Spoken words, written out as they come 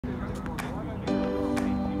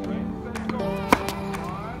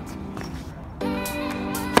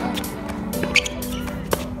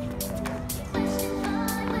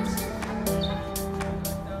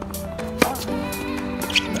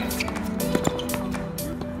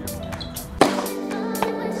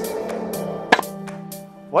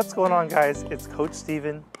What's going on, guys? It's Coach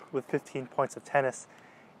Steven with 15 Points of Tennis.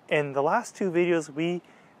 In the last two videos, we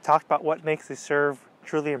talked about what makes a serve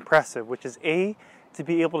truly impressive, which is A, to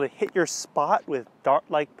be able to hit your spot with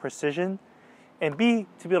dart-like precision, and B,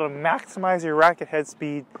 to be able to maximize your racket head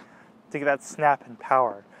speed to get that snap and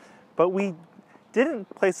power. But we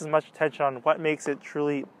didn't place as much attention on what makes it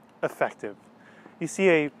truly effective. You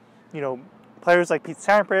see players like Pete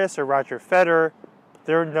Sampras or Roger Federer,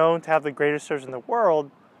 they're known to have the greatest serves in the world,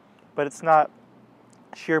 but it's not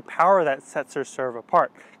sheer power that sets their serve apart.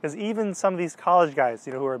 Because even some of these college guys,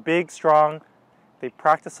 who are big, strong, they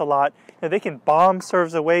practice a lot, they can bomb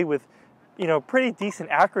serves away with, pretty decent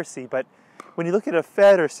accuracy. But when you look at a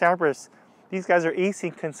Fed or Sampras, these guys are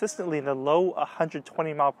acing consistently in the low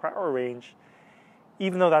 120 mile per hour range,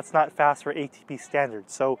 even though that's not fast for ATP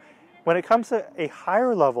standards. So when it comes to a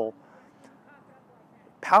higher level,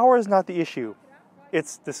 power is not the issue,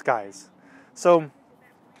 it's disguise. So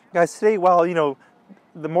guys, today, while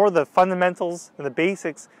the more the fundamentals and the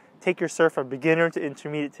basics take your serve from beginner to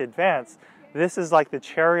intermediate to advanced, this is like the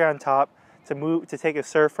cherry on top to take a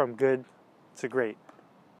serve from good to great.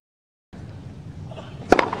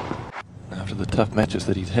 After the tough matches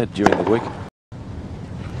that he's had during the week.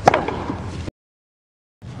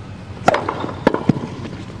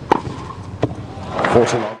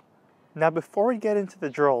 Now, before we get into the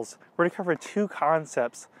drills, we're going to cover two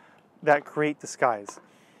concepts that create disguise.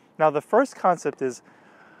 Now, the first concept is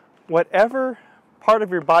whatever part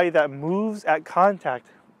of your body that moves at contact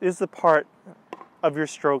is the part of your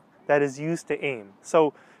stroke that is used to aim.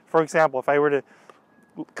 So, for example, if I were to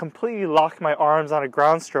completely lock my arms on a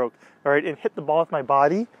ground stroke, right, and hit the ball with my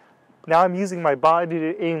body, now I'm using my body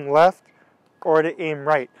to aim left or to aim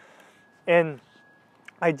right. And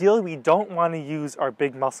ideally, we don't want to use our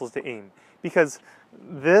big muscles to aim, because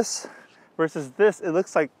this versus this, it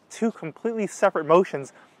looks like two completely separate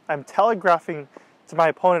motions. I'm telegraphing to my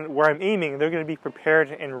opponent where I'm aiming, and they're going to be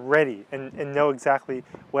prepared and ready and know exactly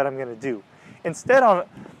what I'm going to do. Instead,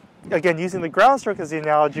 again, using the ground stroke as the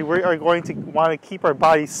analogy, we are going to want to keep our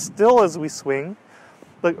body still as we swing.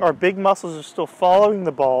 Look, our big muscles are still following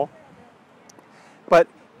the ball, but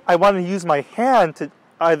I want to use my hand to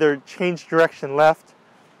either change direction left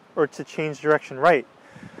or to change direction right.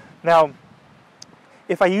 Now,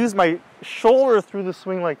 if I use my shoulder through the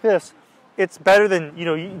swing like this, it's better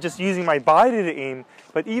than just using my body to aim.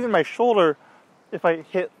 But even my shoulder, if I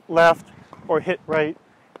hit left or hit right,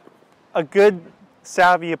 a good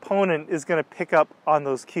savvy opponent is going to pick up on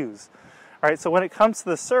those cues. All right, so when it comes to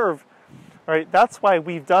the serve, all right, that's why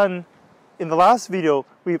we've done, in the last video,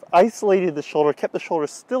 we've isolated the shoulder, kept the shoulder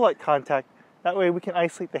still at contact. That way we can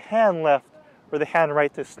isolate the hand left or the hand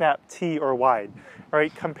right to snap T or wide. All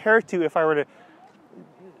right, compared to if I were to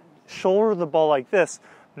shoulder the ball like this,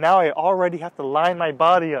 now I already have to line my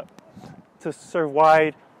body up to serve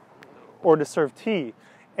wide or to serve T.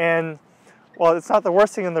 And while it's not the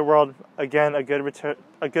worst thing in the world, again, a good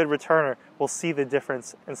returner will see the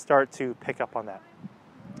difference and start to pick up on that.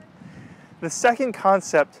 The second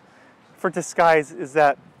concept for disguise is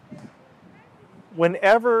that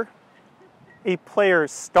whenever a player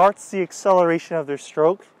starts the acceleration of their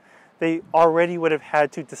stroke, they already would have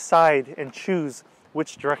had to decide and choose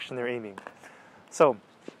which direction they're aiming. So,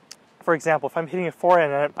 for example, if I'm hitting a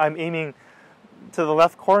forehand and I'm aiming to the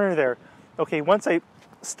left corner there, okay, once I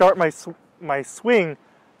start my swing,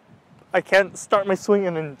 I can't start my swing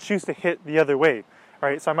and then choose to hit the other way,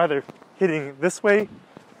 right? So I'm either hitting this way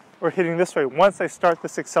or hitting this way once I start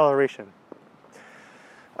this acceleration.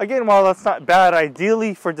 Again, while that's not bad,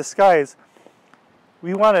 ideally for disguise,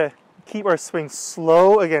 we want to keep our swing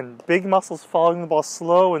slow, again, big muscles following the ball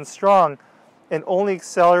slow and strong, and only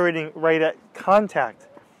accelerating right at contact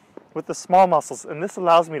with the small muscles. And this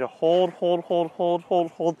allows me to hold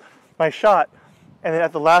my shot, and then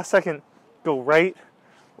at the last second, go right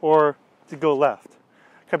or to go left.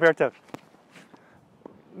 Compared to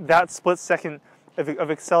that split second of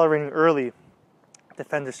accelerating early,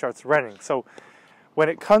 defender starts running. So when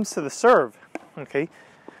it comes to the serve, okay,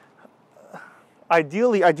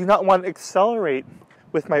 ideally, I do not want to accelerate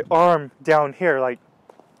with my arm down here like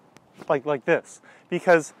this,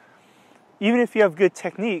 because even if you have good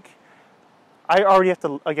technique, I already have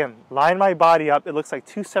to, again, line my body up. It looks like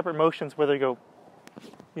two separate motions, whether you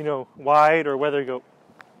go, wide or whether you go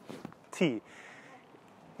T.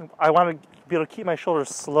 I want to be able to keep my shoulders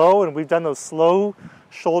slow, and we've done those slow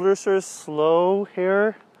shoulder serves, slow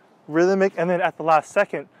here, rhythmic, and then at the last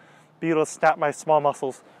second, be able to snap my small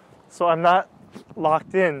muscles. So I'm not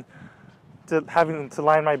locked in to having to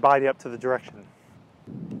line my body up to the direction.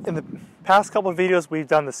 In the past couple of videos, we've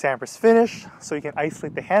done the Sampras finish, so you can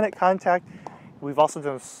isolate the hand at contact, We've also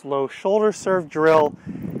done a slow shoulder serve drill.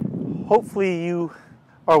 Hopefully you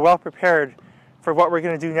are well prepared for what we're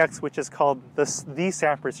going to do next, which is called the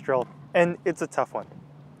Sampras drill, and it's a tough one.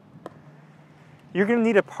 You're going to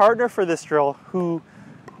need a partner for this drill who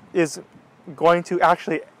is going to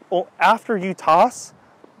actually, after you toss,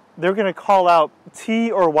 they're going to call out T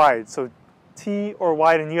or wide. So T or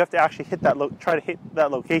wide, and you have to actually hit that, try to hit that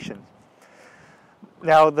location.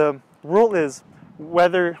 Now the rule is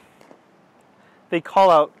whether they call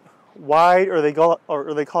out wide or they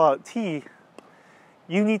call out T,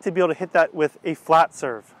 you need to be able to hit that with a flat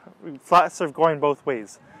serve going both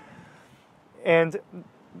ways. And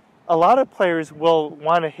a lot of players will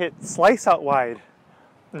want to hit slice out wide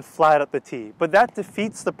and flat up the T, but that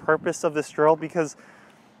defeats the purpose of this drill, because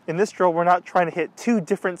in this drill we're not trying to hit two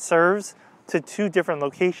different serves to two different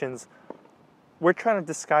locations. We're trying to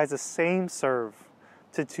disguise the same serve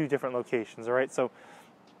to two different locations, all right? So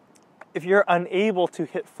if you're unable to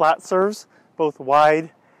hit flat serves, both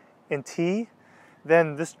wide and T,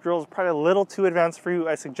 then this drill is probably a little too advanced for you.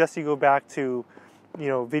 I suggest you go back to,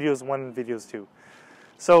 videos 1 and videos 2.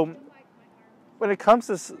 So when it comes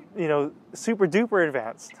to, super duper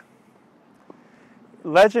advanced,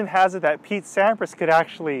 legend has it that Pete Sampras could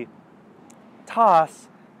actually toss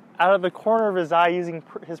out of the corner of his eye using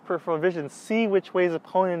his peripheral vision, see which way his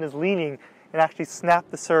opponent is leaning, and actually snap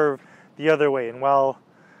the serve the other way. And while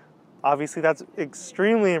obviously that's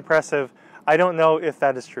extremely impressive, I don't know if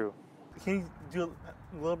that is true. Can you do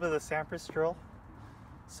a little bit of the Sampras drill?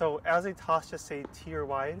 So as I toss, just say T or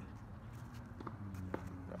wide.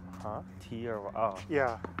 Huh? T or oh.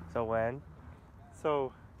 Yeah. So when?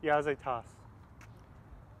 So yeah, as I toss.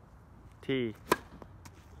 T.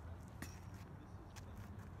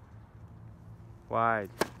 Wide.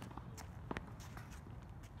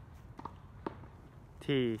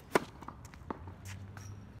 T.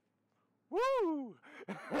 Woo!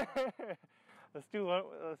 Let's do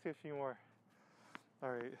a few more.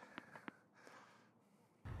 All right.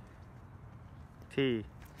 T.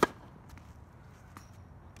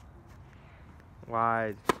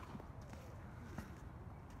 Wide.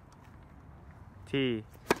 T.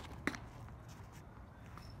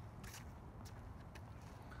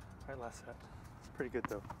 All right, last set. It's pretty good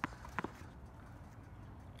though.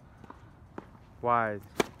 Wide.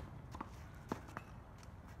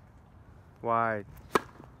 Wide.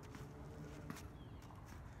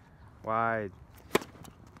 Wide.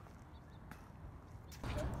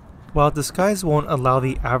 While disguise won't allow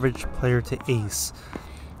the average player to ace,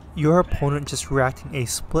 your opponent just reacting a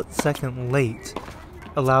split second late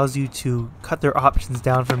allows you to cut their options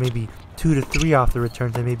down from maybe 2 to 3 off the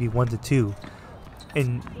return to maybe 1 to 2.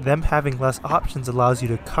 And them having less options allows you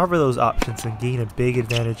to cover those options and gain a big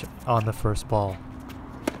advantage on the first ball.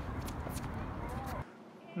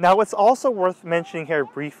 Now, what's also worth mentioning here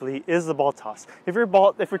briefly is the ball toss. If your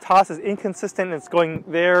toss is inconsistent and it's going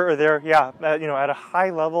there or there, yeah, at a high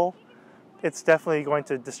level, it's definitely going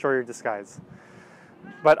to destroy your disguise.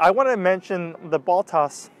 But I want to mention the ball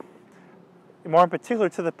toss, more in particular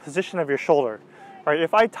to the position of your shoulder. Right?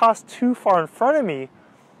 If I toss too far in front of me,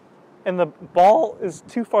 and the ball is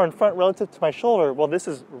too far in front relative to my shoulder, well, this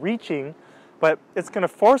is reaching, but it's going to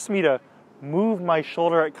force me to move my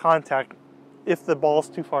shoulder at contact if the ball's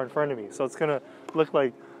too far in front of me. So it's going to look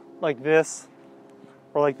like this,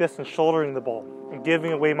 or like this, and shouldering the ball and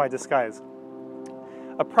giving away my disguise.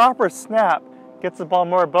 A proper snap gets the ball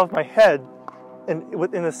more above my head, and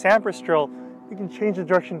within the Sampras drill, you can change the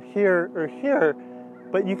direction here or here,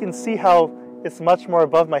 but you can see how it's much more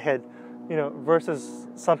above my head, versus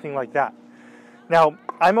something like that. Now,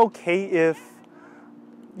 I'm okay if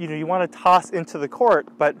you want to toss into the court,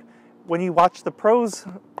 but when you watch the pros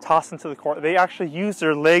toss into the court, they actually use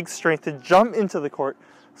their leg strength to jump into the court,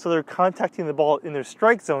 so they're contacting the ball in their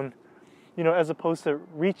strike zone, as opposed to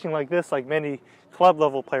reaching like this, like many club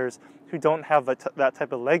level players who don't have that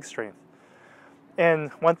type of leg strength.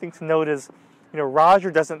 And one thing to note is, Roger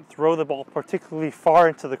doesn't throw the ball particularly far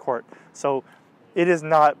into the court, so it is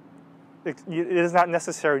not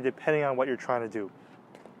necessary depending on what you're trying to do.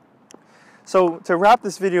 So to wrap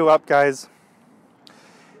this video up, guys,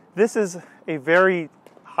 this is a very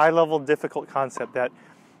high-level, difficult concept that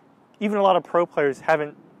even a lot of pro players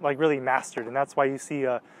haven't really mastered, and that's why you see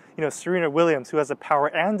Serena Williams, who has the power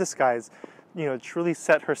and disguise, truly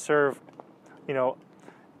set her serve,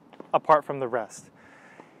 apart from the rest.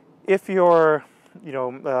 If you're,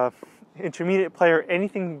 intermediate player,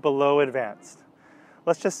 anything below advanced,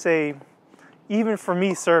 let's just say, even for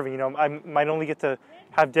me serving, I might only get to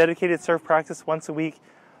have dedicated serve practice once a week.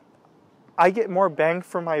 I get more bang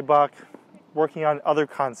for my buck working on other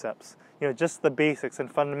concepts, just the basics and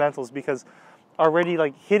fundamentals, because already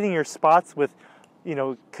like hitting your spots with, you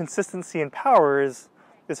know, consistency and power is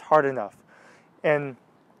hard enough. And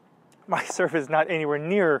my serve is not anywhere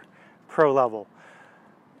near pro level.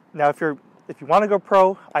 Now, if you want to go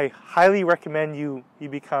pro, I highly recommend you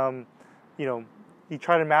become, you know, you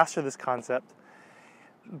try to master this concept.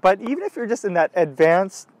 But even if you're just in that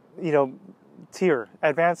advanced, you know, tier,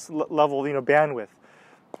 advanced level, you know, bandwidth,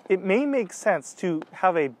 it may make sense to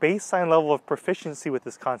have a baseline level of proficiency with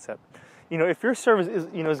this concept. You know, if your serve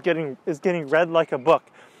is getting read like a book,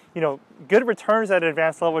 you know, good returners at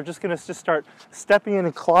advanced level are just going to start stepping in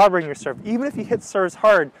and clobbering your serve. Even if you hit serves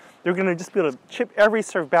hard, they're going to just be able to chip every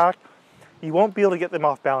serve back. You won't be able to get them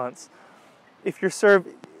off balance. If your serve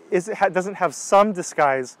doesn't have some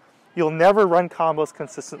disguise, you'll never run combos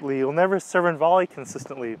consistently. You'll never serve and volley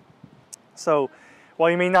consistently. So while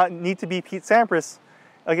you may not need to be Pete Sampras,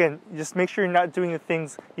 again, just make sure you're not doing the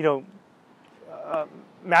things, you know,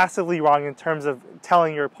 massively wrong in terms of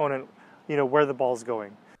telling your opponent, you know, where the ball's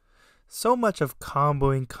going. So much of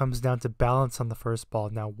comboing comes down to balance on the first ball.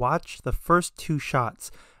 Now watch the first two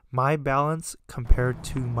shots. My balance compared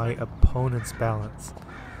to my opponent's balance.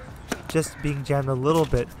 Just being jammed a little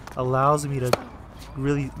bit allows me to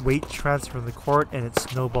really weight transfer from the court, and it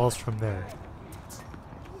snowballs from there.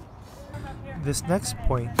 This next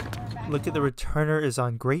point, look at the returner is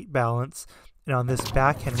on great balance, and on this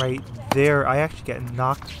backhand right there, I actually get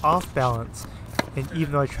knocked off balance, and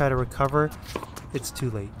even though I try to recover, it's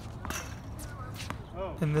too late.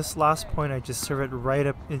 In this last point, I just serve it right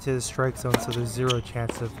up into the strike zone, so there's zero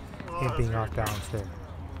chance of him being off balance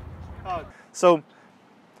there. So,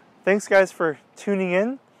 thanks guys for tuning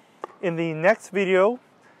in. In the next video,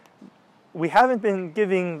 we haven't been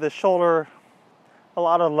giving the shoulder a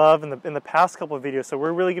lot of love in the past couple of videos, so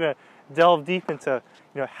we're really going to delve deep into,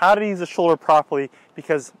 you know, how to use the shoulder properly,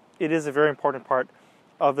 because it is a very important part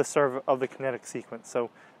of the serve of the kinetic sequence.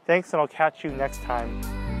 So, thanks, and I'll catch you next time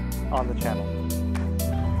on the channel.